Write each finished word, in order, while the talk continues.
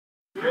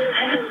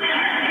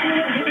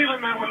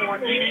Cleveland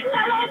 911.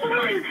 Hello,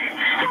 police.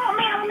 Help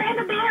me, I'm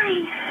Amanda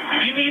Berry.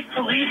 You need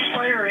police,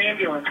 fire, or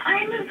ambulance.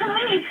 I'm the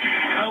police.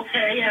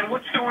 Okay, and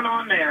what's going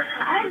on there?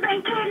 I've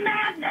been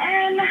kidnapped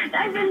and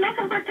I've been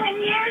missing for 10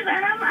 years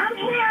and I'm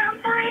here. I'm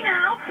free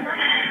now.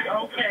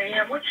 Okay,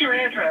 and what's your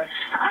address?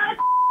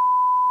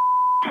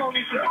 Call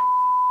me for...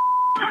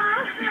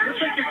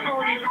 Looks like you're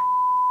calling me from...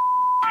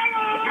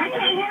 I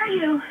can't hear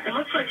you. It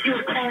looks like you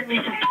were calling me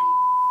from...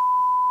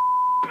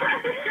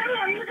 Press the screen.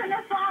 I'm using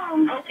the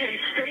phone. Okay,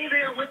 stay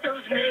there with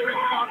those neighbors.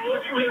 Talk to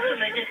the police when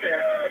they get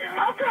there.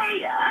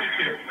 Okay.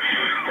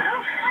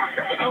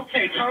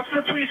 Okay, talk to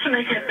the police when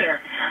they get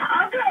there.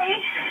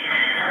 Okay.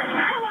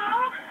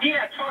 Hello?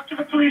 Yeah, talk to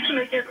the police when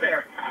they get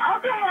there.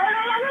 Okay,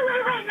 I'm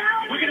away right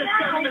now. We're going to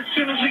send them as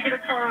soon as we get a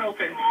car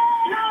open.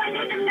 No, I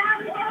need them now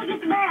before we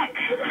get back.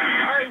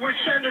 All right, we're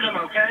sending them,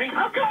 okay?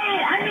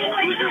 Okay, I mean,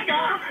 like, Who's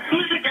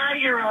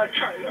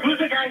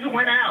the guy who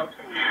went out?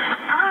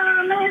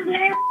 his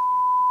name.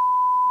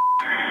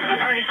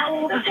 All right, how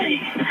old is he?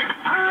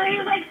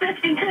 He's like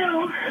 52.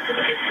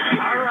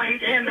 All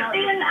right, and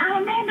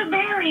I'm Amanda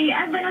Berry.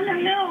 I've been on the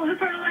news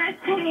for the last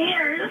 10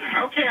 years.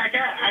 okay, I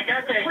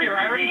got that here.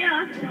 I already.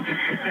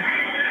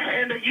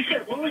 Yeah. And you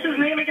said, what was his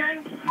name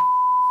again?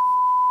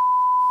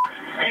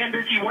 And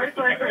is he white,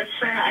 black, or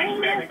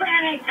Hispanic? I'm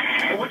Hispanic.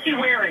 And what's he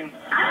wearing?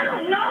 I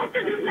don't know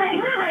because he's not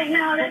here right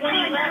now. That's When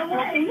why he I got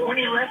away. when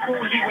he left,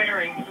 what was he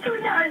wearing?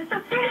 $2 a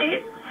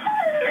piece.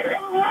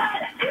 What?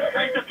 All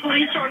right, the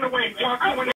police are on the way. Talk to him when